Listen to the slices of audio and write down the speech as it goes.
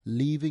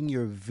Leaving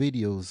your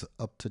videos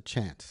up to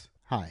chance.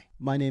 Hi,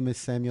 my name is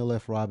Samuel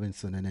F.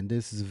 Robinson, and in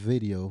this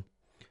video,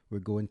 we're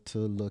going to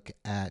look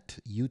at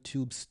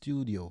YouTube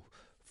Studio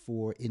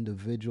for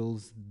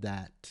individuals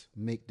that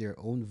make their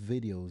own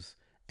videos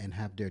and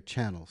have their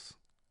channels.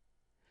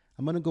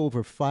 I'm going to go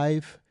over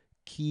 5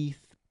 key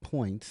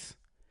points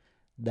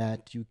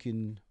that you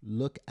can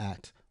look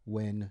at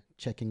when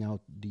checking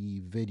out the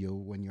video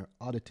when you're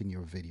auditing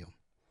your video.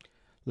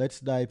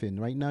 Let's dive in.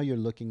 Right now, you're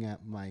looking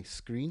at my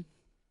screen.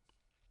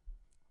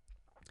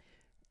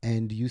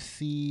 And you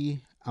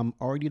see I'm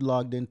already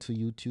logged into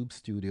YouTube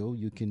Studio.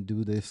 You can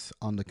do this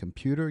on the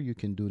computer. You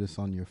can do this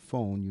on your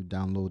phone. You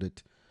download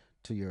it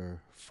to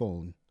your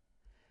phone.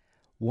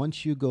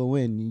 Once you go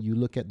in, you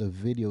look at the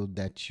video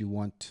that you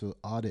want to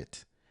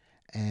audit.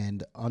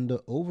 And under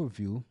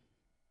overview,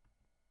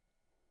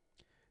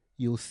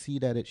 you'll see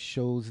that it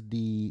shows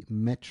the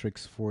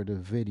metrics for the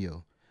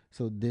video.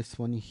 So this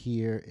one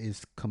here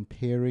is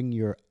comparing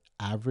your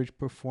average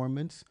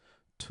performance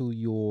to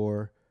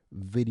your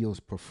video's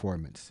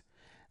performance.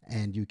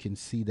 And you can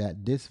see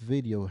that this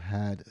video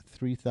had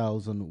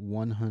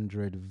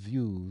 3,100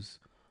 views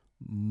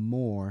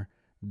more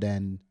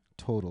than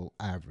total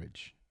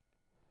average.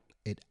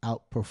 It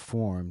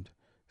outperformed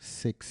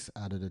 6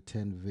 out of the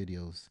 10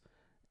 videos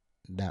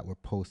that were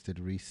posted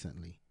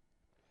recently.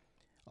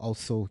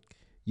 Also,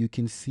 you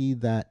can see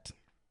that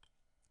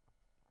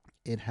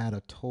it had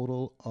a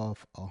total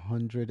of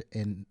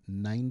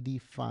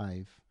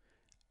 195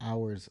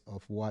 hours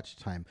of watch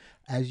time.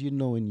 As you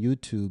know, in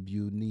YouTube,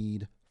 you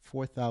need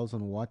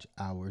 4,000 watch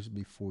hours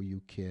before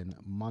you can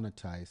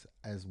monetize,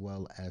 as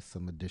well as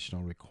some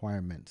additional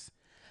requirements.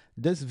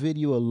 This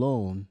video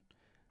alone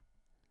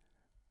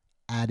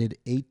added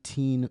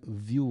 18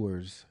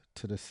 viewers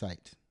to the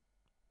site.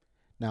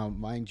 Now,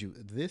 mind you,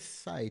 this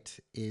site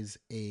is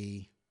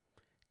a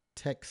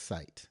tech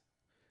site,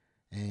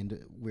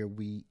 and where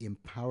we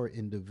empower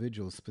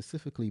individuals,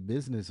 specifically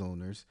business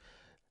owners.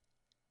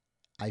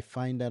 I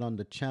find that on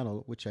the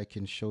channel, which I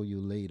can show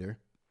you later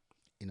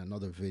in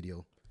another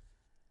video,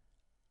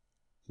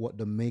 what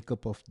the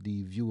makeup of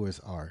the viewers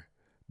are.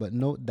 But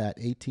note that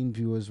 18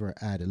 viewers were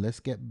added. Let's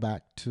get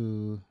back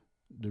to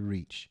the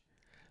reach.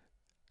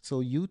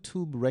 So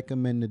YouTube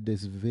recommended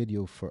this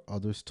video for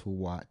others to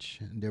watch.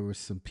 And there were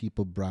some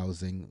people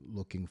browsing,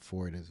 looking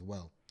for it as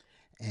well.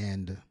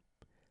 And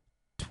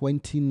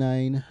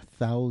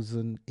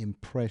 29,000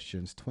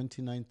 impressions,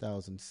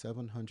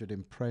 29,700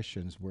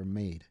 impressions were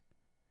made.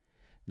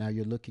 Now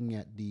you're looking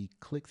at the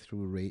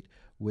click-through rate,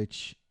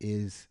 which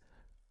is,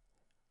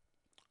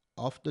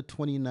 of the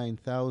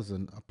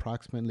 29,000,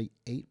 approximately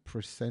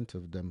 8%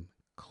 of them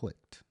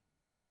clicked.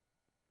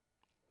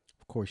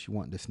 Of course, you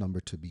want this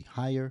number to be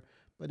higher,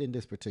 but in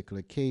this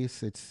particular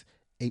case, it's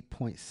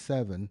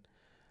 8.7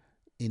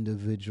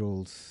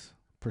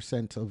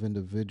 percent of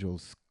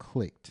individuals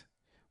clicked,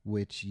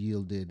 which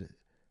yielded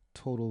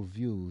total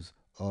views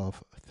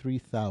of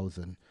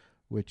 3,000,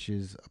 which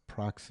is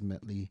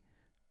approximately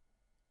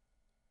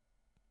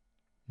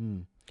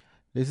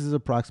this is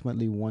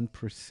approximately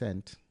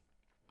 1%,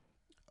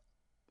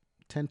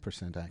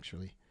 10%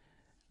 actually.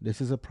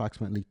 This is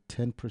approximately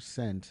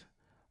 10%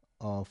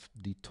 of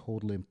the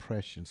total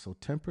impression. So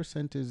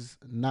 10% is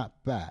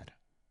not bad.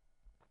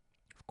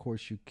 Of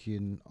course, you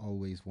can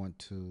always want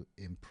to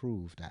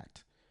improve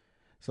that.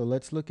 So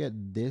let's look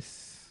at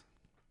this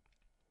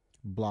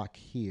block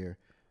here.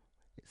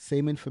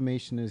 Same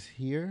information is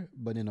here,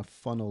 but in a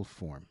funnel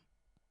form.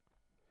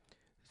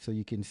 So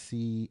you can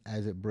see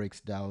as it breaks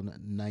down,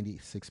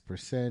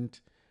 96%,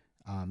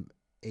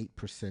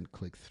 8%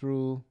 click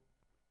through,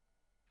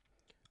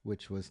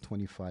 which was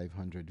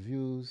 2,500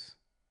 views.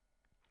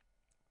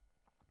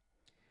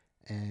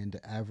 And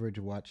the average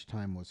watch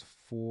time was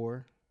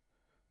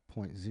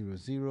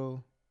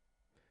 4.00,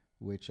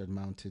 which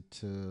amounted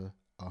to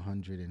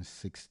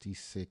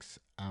 166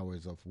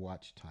 hours of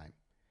watch time.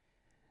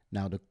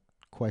 Now, the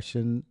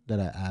question that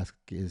I ask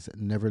is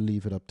never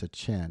leave it up to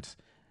chance.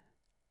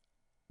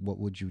 What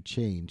would you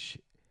change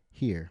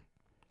here?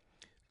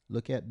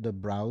 Look at the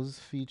browse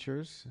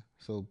features.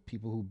 So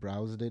people who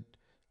browsed it,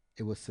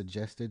 it was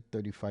suggested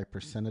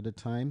 35% of the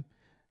time,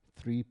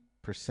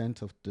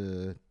 3% of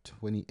the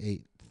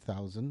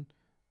 28,000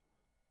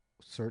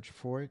 search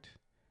for it,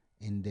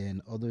 and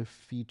then other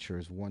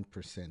features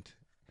 1%.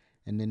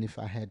 And then if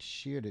I had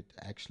shared it,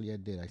 actually I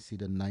did. I see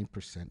the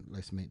 9%.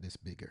 Let's make this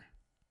bigger.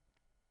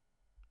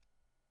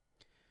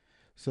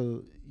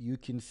 So you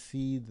can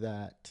see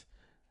that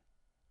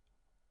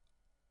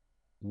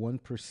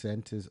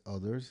 1% is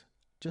others.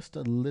 Just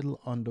a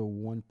little under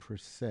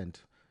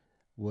 1%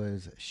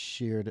 was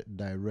shared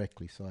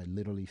directly. So I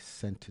literally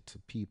sent it to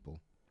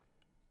people.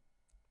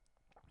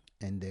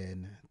 And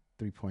then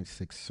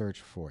 3.6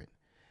 search for it.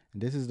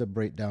 And this is the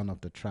breakdown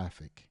of the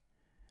traffic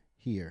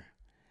here.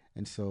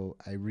 And so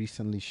I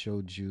recently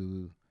showed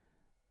you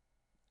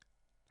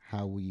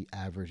how we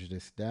average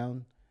this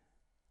down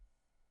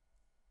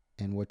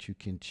and what you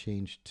can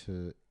change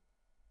to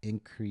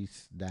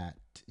increase that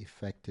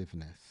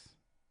effectiveness.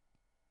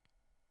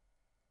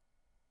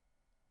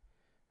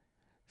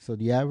 So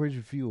the average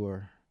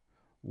viewer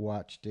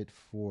watched it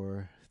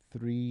for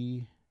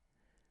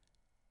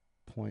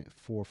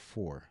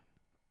 3.44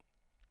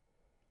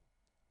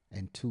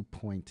 and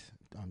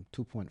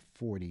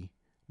 2.40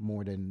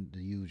 more than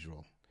the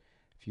usual.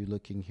 If you're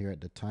looking here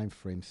at the time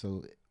frame,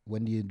 so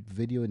when the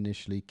video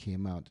initially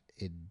came out,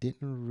 it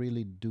didn't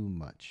really do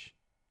much.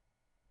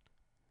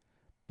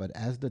 But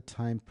as the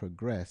time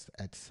progressed,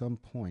 at some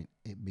point,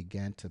 it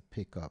began to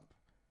pick up.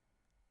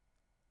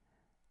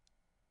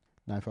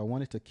 Now, if I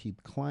wanted to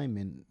keep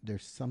climbing,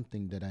 there's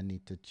something that I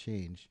need to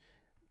change.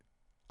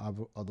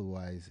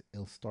 Otherwise,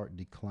 it'll start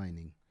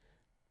declining.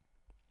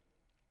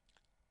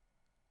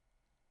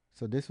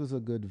 So this was a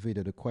good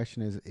video. The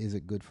question is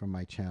it good for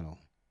my channel?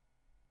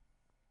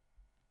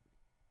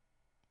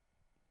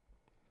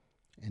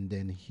 And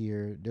then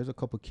here, there's a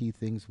couple key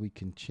things we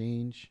can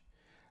change.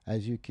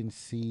 As you can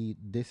see,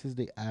 this is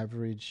the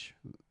average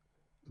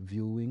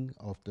viewing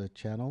of the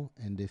channel,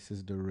 and this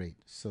is the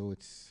rate. So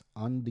it's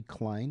on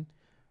decline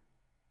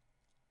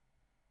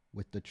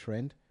with the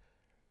trend,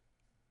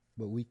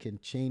 but we can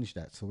change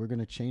that. So we're going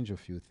to change a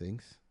few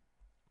things.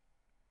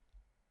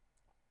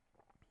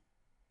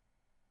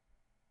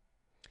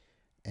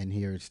 And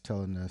here it's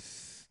telling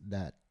us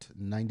that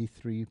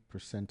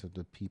 93% of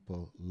the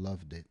people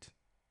loved it,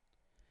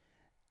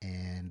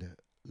 and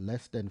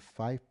less than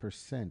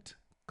 5%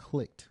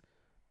 clicked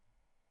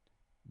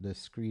the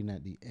screen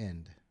at the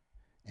end,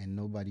 and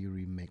nobody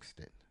remixed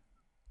it.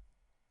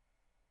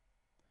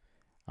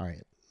 All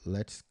right,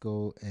 let's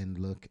go and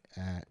look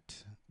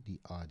at the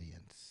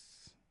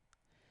audience.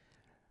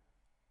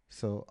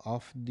 So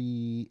of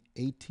the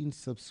 18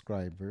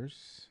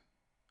 subscribers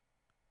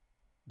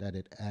that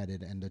it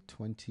added and the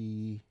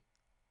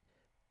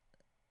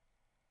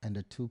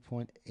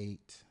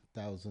 2.8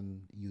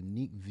 thousand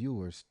unique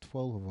viewers,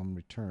 12 of them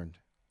returned,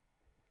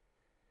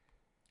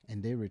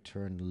 and they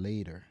returned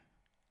later.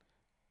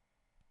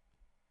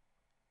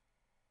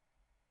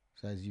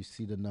 So as you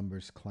see the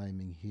numbers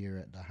climbing here,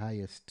 at the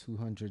highest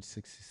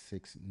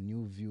 266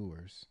 new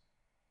viewers,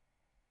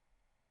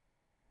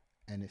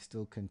 and it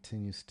still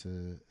continues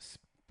to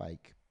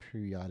spike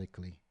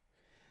periodically.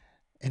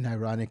 And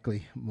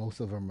ironically, most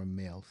of them are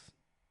males.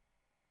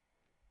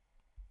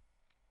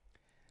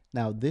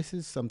 Now, this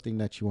is something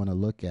that you want to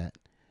look at.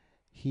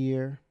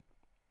 Here,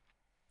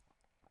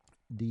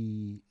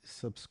 the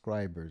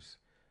subscribers.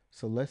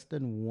 So less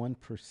than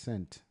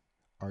 1%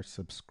 are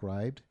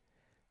subscribed.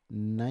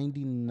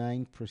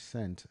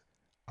 99%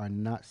 are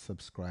not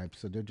subscribed.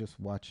 So they're just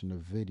watching the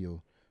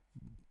video,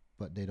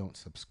 but they don't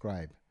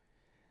subscribe.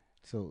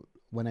 So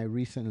when I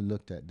recently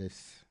looked at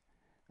this,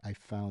 I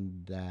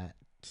found that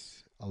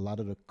a lot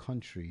of the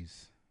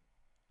countries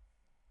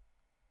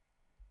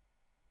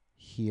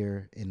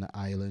here in the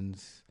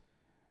islands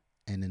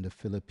and in the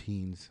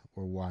Philippines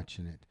were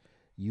watching it,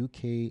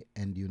 UK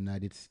and the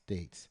United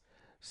States.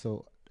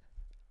 So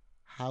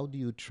how do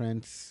you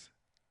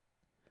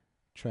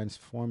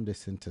transform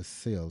this into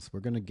sales?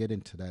 We're going to get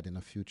into that in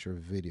a future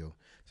video.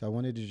 So I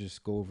wanted to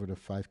just go over the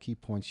 5 key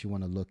points you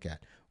want to look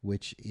at,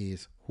 which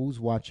is who's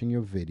watching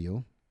your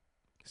video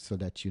so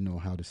that you know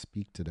how to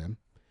speak to them.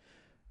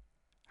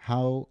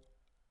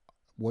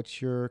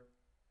 What's your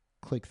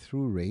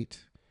click-through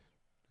rate,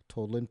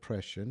 total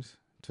impressions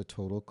to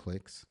total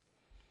clicks,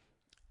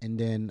 and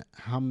then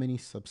how many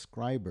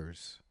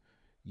subscribers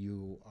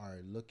you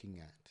are looking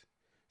at.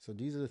 So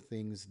these are the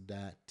things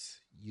that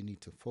you need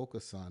to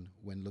focus on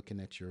when looking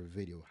at your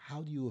video.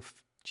 How do you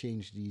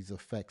change these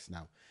effects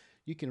now?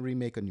 You can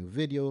remake a new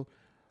video.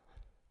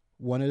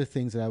 One of the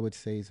things that I would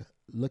say is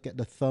look at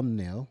the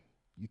thumbnail.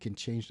 You can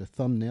change the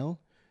thumbnail.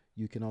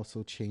 You can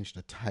also change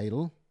the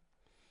title.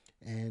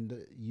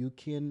 And you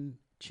can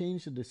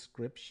change the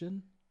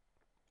description.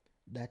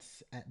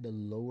 That's at the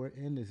lower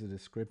end is the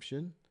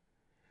description.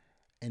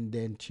 And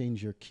then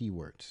change your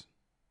keywords.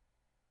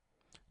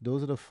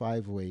 Those are the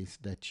 5 ways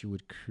that you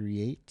would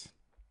create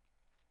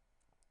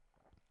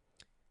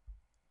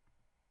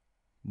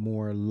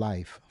more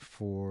life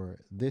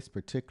for this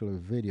particular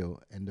video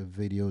and the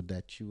video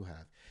that you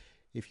have.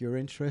 If you're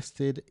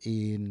interested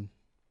in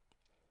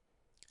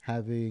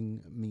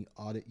having me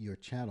audit your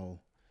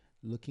channel,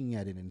 looking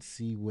at it and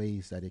see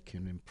ways that it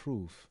can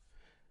improve,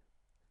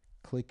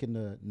 click in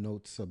the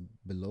notes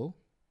below,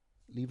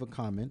 leave a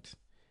comment,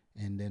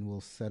 and then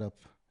we'll set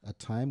up a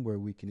time where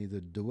we can either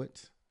do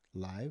it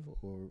live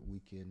or we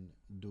can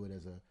do it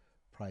as a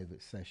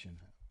private session,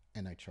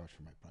 and I charge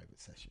for my private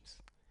sessions.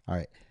 All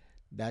right,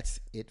 that's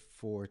it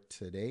for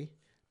today.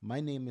 My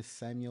name is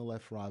Samuel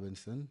F.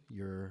 Robinson.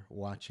 You're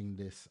watching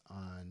this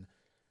on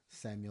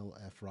Samuel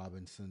F.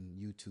 Robinson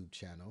YouTube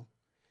channel,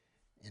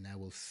 and I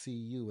will see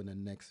you in the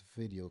next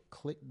video.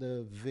 Click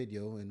the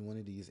video in one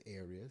of these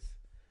areas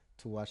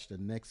to watch the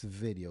next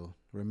video.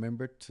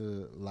 Remember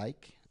to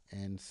like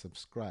and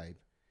subscribe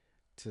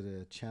to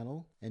the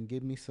channel and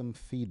give me some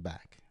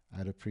feedback.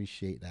 I'd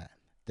appreciate that.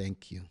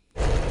 Thank you.